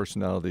Levitt's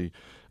personality,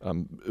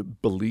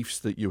 beliefs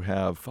that you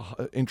have,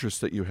 interests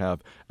that you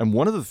have. And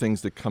one of the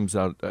things that comes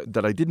out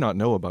that I did not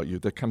know about you,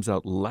 that comes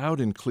out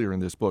loud and clear in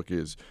this book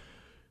is,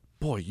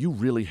 boy, you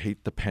really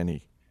hate the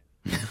penny.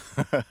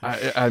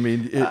 I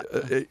mean,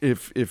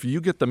 if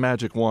you get the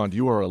magic wand,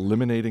 you are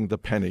eliminating the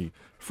penny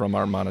from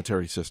our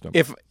monetary system.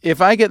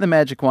 If I get the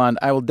magic wand,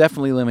 I will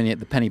definitely eliminate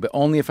the penny, but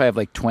only if I have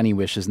like 20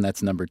 wishes, and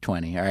that's number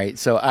 20. All right.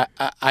 So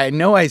I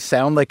know I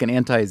sound like an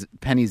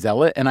anti-penny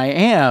zealot, and I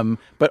am,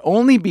 but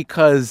only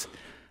because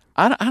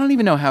I don't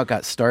even know how it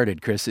got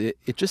started, Chris.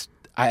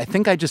 I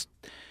think I just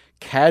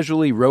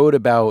casually wrote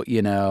about,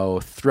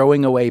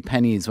 throwing away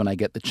pennies when I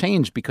get the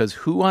change, because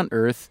who on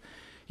earth,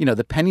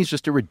 the penny's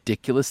just a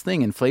ridiculous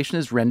thing. Inflation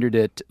has rendered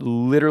it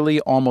literally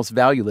almost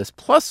valueless,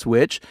 plus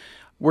which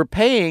we're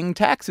paying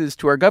taxes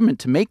to our government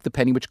to make the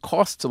penny, which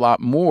costs a lot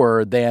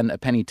more than a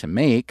penny to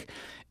make.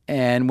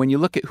 And when you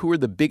look at who are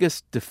the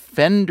biggest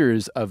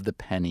defenders of the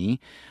penny,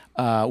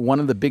 one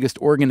of the biggest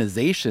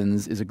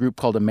organizations is a group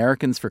called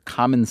Americans for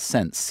Common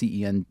Sense,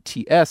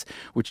 CENTS,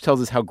 which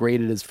tells us how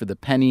great it is for the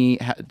penny,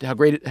 how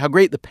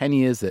great the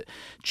penny is, that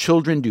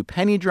children do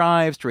penny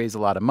drives to raise a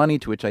lot of money,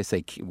 to which I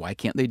say, why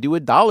can't they do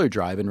a dollar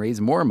drive and raise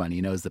more money?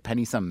 Is the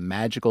penny some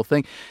magical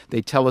thing?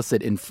 They tell us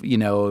that,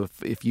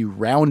 if you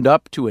round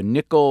up to a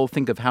nickel,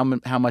 think of how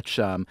much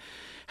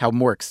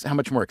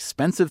more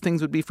expensive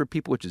things would be for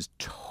people, which is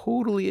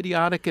totally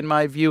idiotic in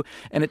my view.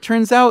 And it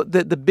turns out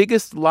that the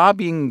biggest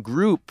lobbying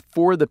group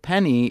for the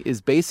penny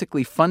is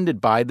basically funded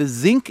by the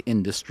zinc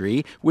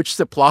industry, which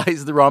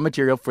supplies the raw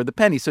material for the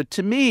penny. So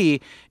to me,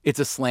 it's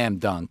a slam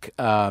dunk.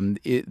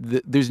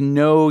 There's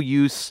no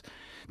use.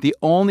 The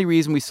only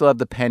reason we still have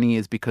the penny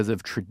is because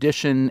of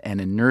tradition and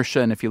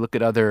inertia. And if you look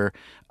at other,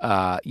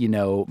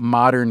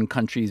 modern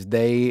countries,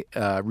 they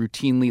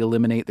routinely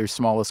eliminate their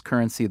smallest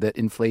currency. That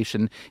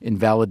inflation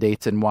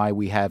invalidates, and why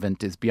we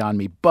haven't is beyond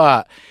me.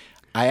 But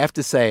I have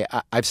to say,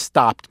 I've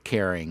stopped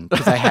caring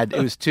because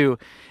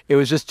it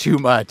was just too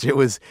much. It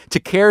was, to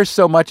care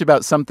so much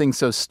about something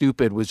so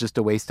stupid was just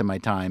a waste of my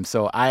time.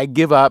 So I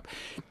give up.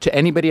 To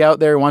anybody out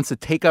there who wants to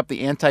take up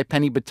the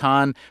anti-penny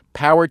baton,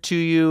 power to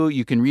you.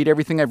 You can read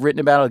everything I've written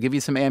about. I'll give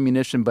you some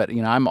ammunition, but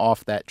I'm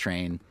off that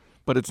train.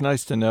 But it's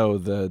nice to know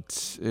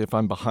that if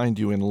I'm behind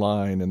you in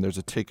line and there's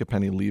a take a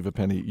penny, leave a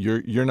penny,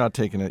 you're not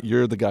taking it.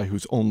 You're the guy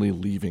who's only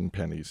leaving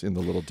pennies in the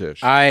little dish.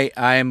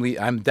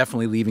 I'm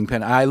definitely leaving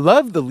penny. I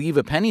love the leave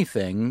a penny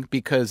thing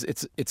because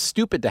it's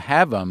stupid to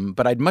have them,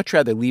 but I'd much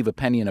rather leave a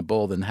penny in a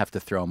bowl than have to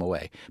throw them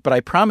away. But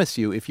I promise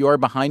you, if you are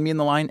behind me in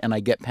the line and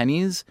I get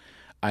pennies,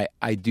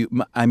 I do.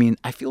 I mean,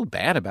 I feel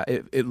bad about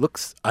it. It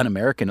looks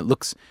un-American. It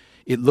looks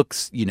it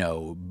looks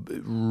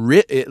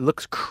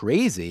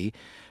crazy.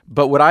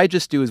 But what I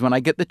just do is when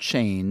I get the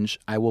change,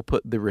 I will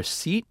put the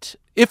receipt.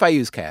 If I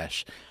use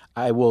cash,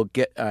 I will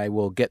get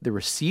the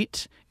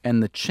receipt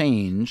and the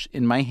change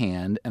in my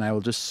hand, and I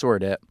will just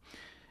sort it,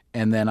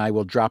 and then I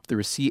will drop the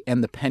receipt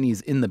and the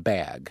pennies in the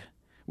bag,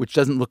 which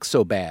doesn't look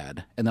so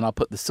bad. And then I'll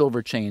put the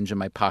silver change in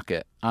my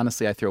pocket.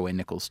 Honestly, I throw away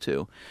nickels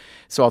too.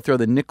 So I'll throw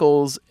the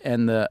nickels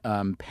and the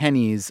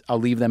pennies, I'll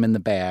leave them in the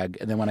bag.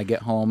 And then when I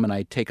get home and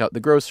I take out the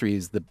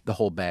groceries, the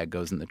whole bag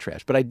goes in the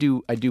trash. But I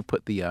do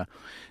put the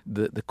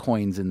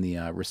coins in the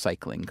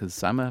recycling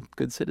because I'm a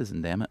good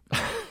citizen, damn it.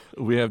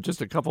 We have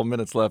just a couple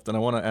minutes left, and I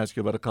want to ask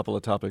you about a couple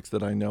of topics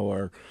that I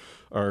know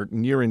are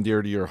near and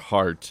dear to your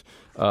heart.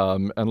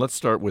 And let's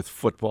start with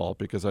football,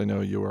 because I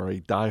know you are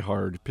a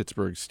diehard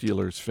Pittsburgh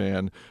Steelers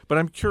fan. But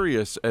I'm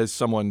curious, as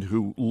someone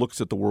who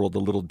looks at the world a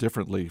little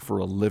differently for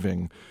a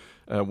living,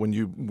 when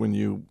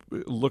you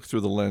look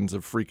through the lens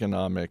of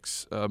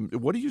Freakonomics,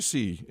 what do you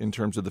see in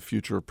terms of the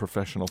future of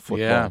professional football?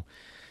 Yeah.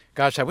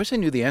 Gosh, I wish I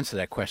knew the answer to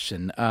that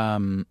question.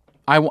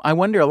 I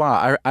wonder a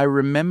lot. I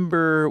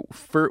remember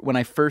when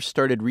I first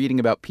started reading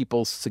about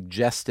people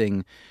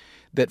suggesting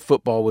that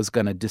football was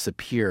going to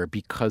disappear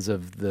because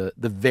of the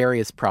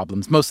various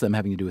problems, most of them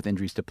having to do with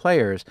injuries to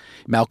players.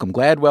 Malcolm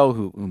Gladwell,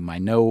 whom I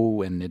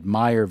know and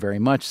admire very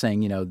much,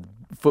 saying,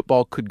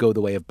 football could go the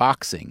way of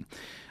boxing.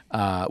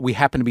 We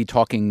happen to be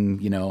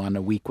talking, on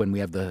a week when we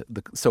have the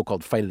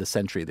so-called fight of the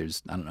century.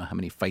 There's, I don't know how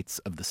many fights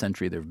of the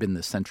century there have been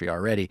this century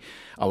already,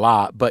 a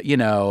lot. But,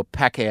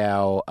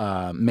 Pacquiao,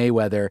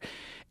 Mayweather.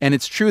 And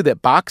it's true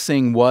that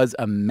boxing was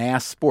a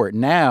mass sport.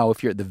 Now,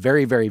 if you're at the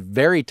very, very,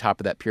 very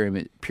top of that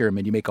pyramid,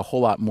 you make a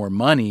whole lot more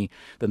money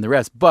than the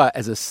rest. But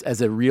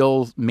as a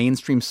real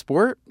mainstream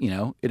sport,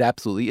 it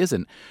absolutely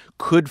isn't.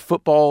 Could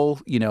football,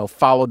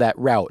 follow that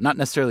route? Not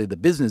necessarily the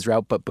business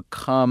route, but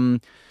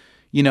become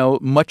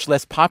much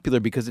less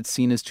popular because it's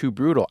seen as too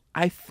brutal.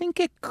 I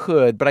think it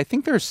could, but I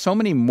think there are so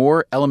many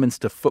more elements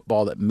to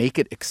football that make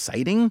it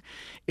exciting.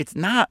 It's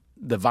not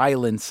the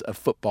violence of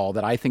football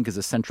that I think is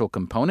a central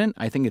component.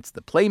 I think it's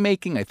the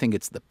playmaking. I think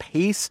it's the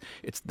pace.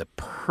 It's the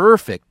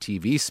perfect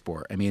TV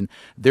sport. I mean,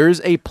 there's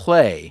a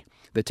play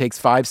that takes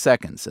 5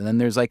 seconds. And then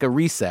there's like a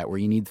reset where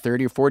you need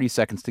 30 or 40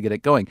 seconds to get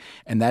it going.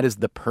 And that is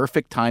the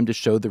perfect time to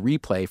show the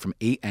replay from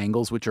 8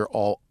 angles, which are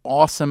all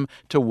awesome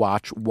to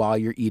watch while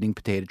you're eating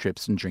potato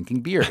chips and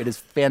drinking beer. It is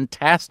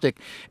fantastic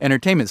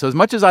entertainment. So as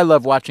much as I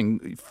love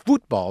watching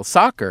football,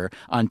 soccer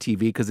on TV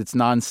because it's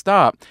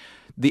nonstop,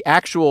 the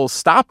actual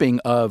stopping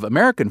of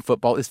American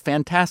football is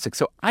fantastic.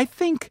 So I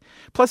think,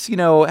 plus,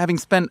 having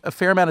spent a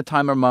fair amount of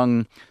time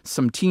among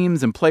some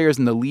teams and players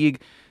in the league,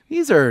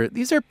 these are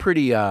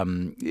pretty,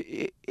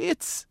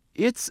 it's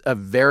a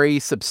very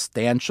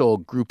substantial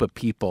group of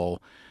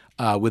people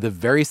with a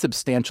very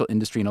substantial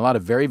industry and a lot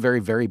of very,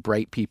 very, very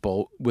bright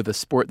people with a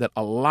sport that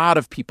a lot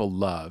of people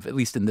love, at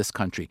least in this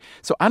country.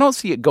 So I don't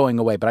see it going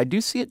away, but I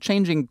do see it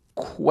changing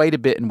quite a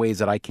bit in ways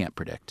that I can't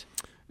predict.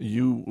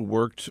 You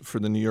worked for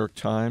the New York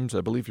Times.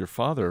 I believe your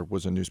father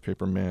was a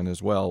newspaper man as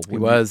well. He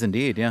was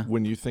indeed, yeah.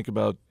 When you think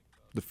about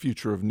the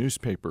future of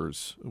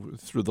newspapers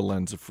through the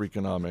lens of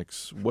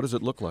Freakonomics, what does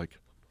it look like?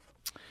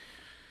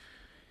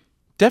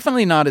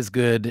 Definitely not as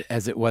good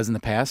as it was in the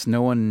past.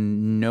 No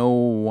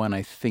one,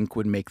 I think,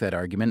 would make that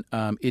argument.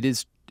 It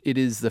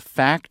is the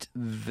fact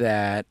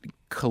that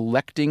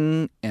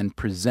collecting and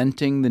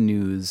presenting the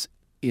news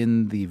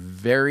in the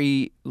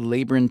very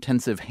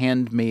labor-intensive,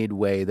 handmade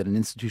way that an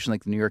institution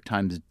like the New York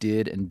Times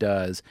did and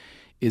does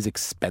is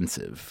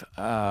expensive.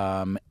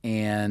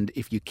 And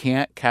if you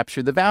can't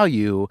capture the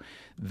value,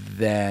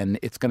 then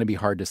it's going to be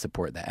hard to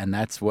support that. And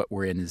that's what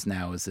we're in is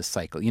this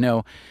cycle.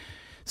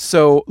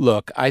 So,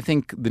 look, I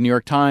think the New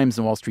York Times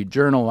and Wall Street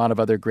Journal, a lot of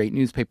other great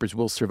newspapers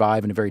will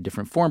survive in a very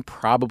different form.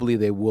 Probably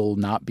they will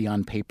not be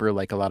on paper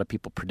like a lot of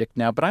people predict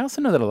now. But I also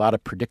know that a lot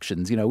of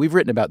predictions, we've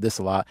written about this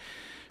a lot.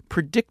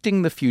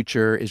 Predicting the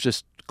future is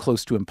just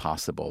close to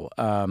impossible.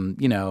 I'm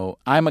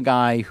a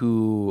guy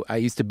who, I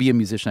used to be a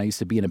musician. I used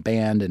to be in a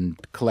band and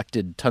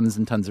collected tons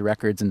and tons of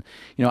records. And,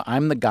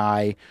 I'm the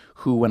guy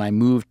who, when I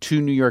moved to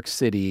New York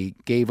City,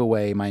 gave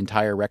away my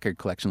entire record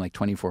collection, like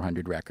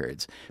 2,400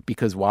 records.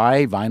 Because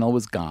why? Vinyl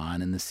was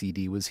gone and the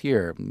CD was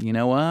here. You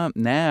know what?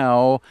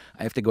 Now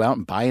I have to go out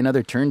and buy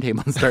another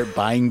turntable and start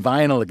buying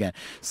vinyl again.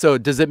 So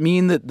does it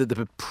mean that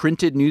the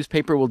printed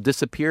newspaper will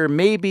disappear?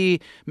 Maybe,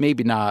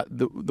 maybe not.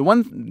 The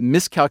one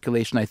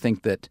miscalculation I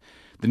think that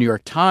the New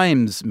York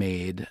Times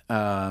made,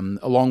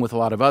 along with a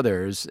lot of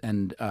others,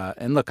 and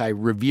look, I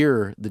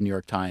revere the New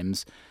York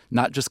Times,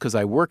 not just because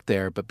I work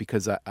there, but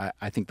because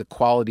I think the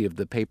quality of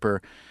the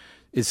paper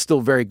is still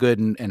very good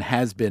and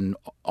has been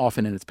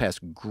often in its past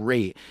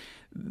great.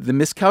 The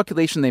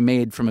miscalculation they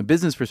made from a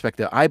business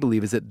perspective, I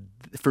believe, is that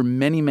for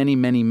many, many,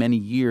 many, many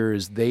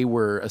years, they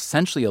were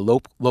essentially a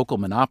local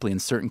monopoly in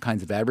certain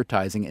kinds of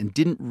advertising and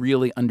didn't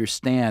really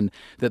understand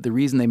that the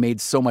reason they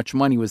made so much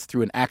money was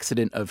through an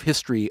accident of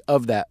history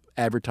of that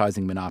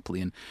advertising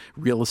monopoly and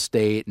real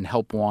estate and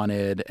help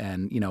wanted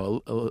and,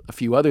 a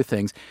few other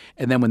things.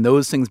 And then when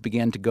those things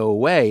began to go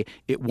away,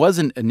 it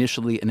wasn't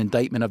initially an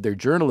indictment of their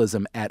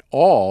journalism at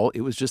all.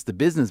 It was just the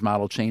business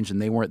model changed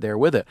and they weren't there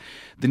with it.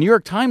 The New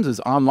York Times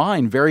was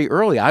online very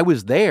early. I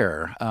was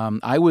there.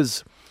 I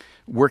was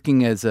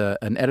working as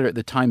an editor at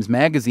the Times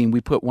Magazine.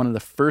 We put one of the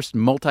first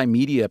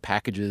multimedia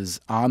packages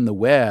on the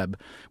web.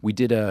 We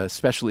did a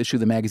special issue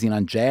of the magazine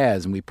on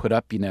jazz, and we put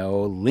up,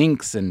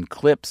 links and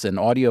clips and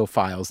audio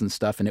files and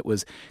stuff, and it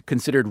was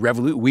considered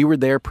revolutionary. We were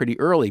there pretty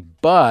early,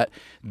 but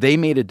they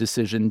made a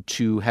decision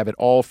to have it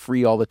all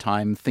free all the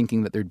time,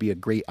 thinking that there'd be a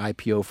great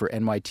IPO for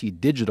NYT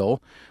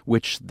Digital,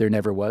 which there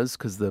never was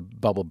because the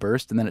bubble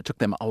burst. And then it took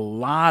them a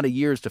lot of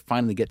years to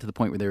finally get to the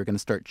point where they were going to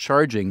start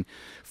charging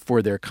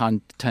for their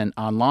content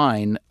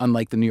online,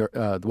 unlike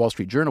the Wall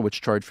Street Journal,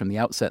 which charged from the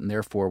outset and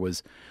therefore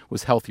was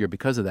healthier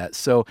because of that.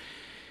 So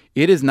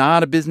it is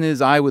not a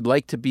business I would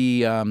like to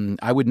be.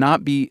 I would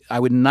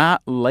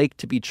not like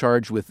to be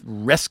charged with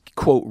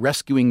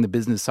rescuing the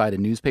business side of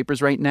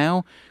newspapers right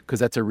now,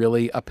 because that's a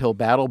really uphill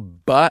battle.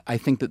 But I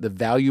think that the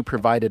value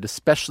provided,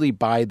 especially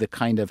by the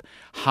kind of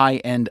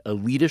high-end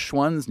elitish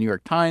ones, New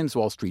York Times,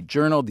 Wall Street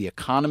Journal, The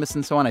Economist,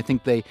 and so on, I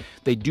think they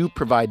do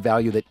provide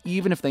value that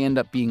even if they end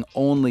up being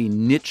only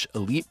niche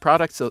elite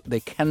products, so they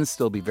can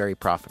still be very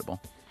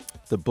profitable.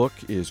 The book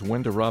is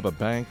When to Rob a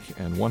Bank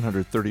and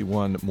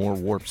 131 More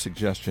Warped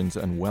Suggestions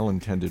and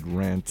Well-Intended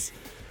Rants.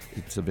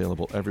 It's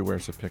available everywhere,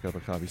 so pick up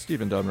a copy.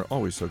 Stephen Dubner,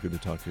 always so good to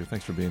talk to you.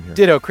 Thanks for being here.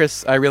 Ditto,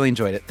 Chris. I really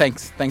enjoyed it.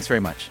 Thanks very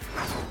much.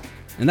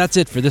 And that's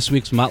it for this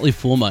week's Motley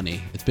Fool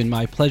Money. It's been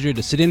my pleasure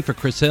to sit in for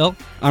Chris Hill.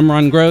 I'm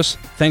Ron Gross.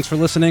 Thanks for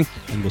listening,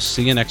 and we'll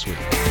see you next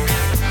week.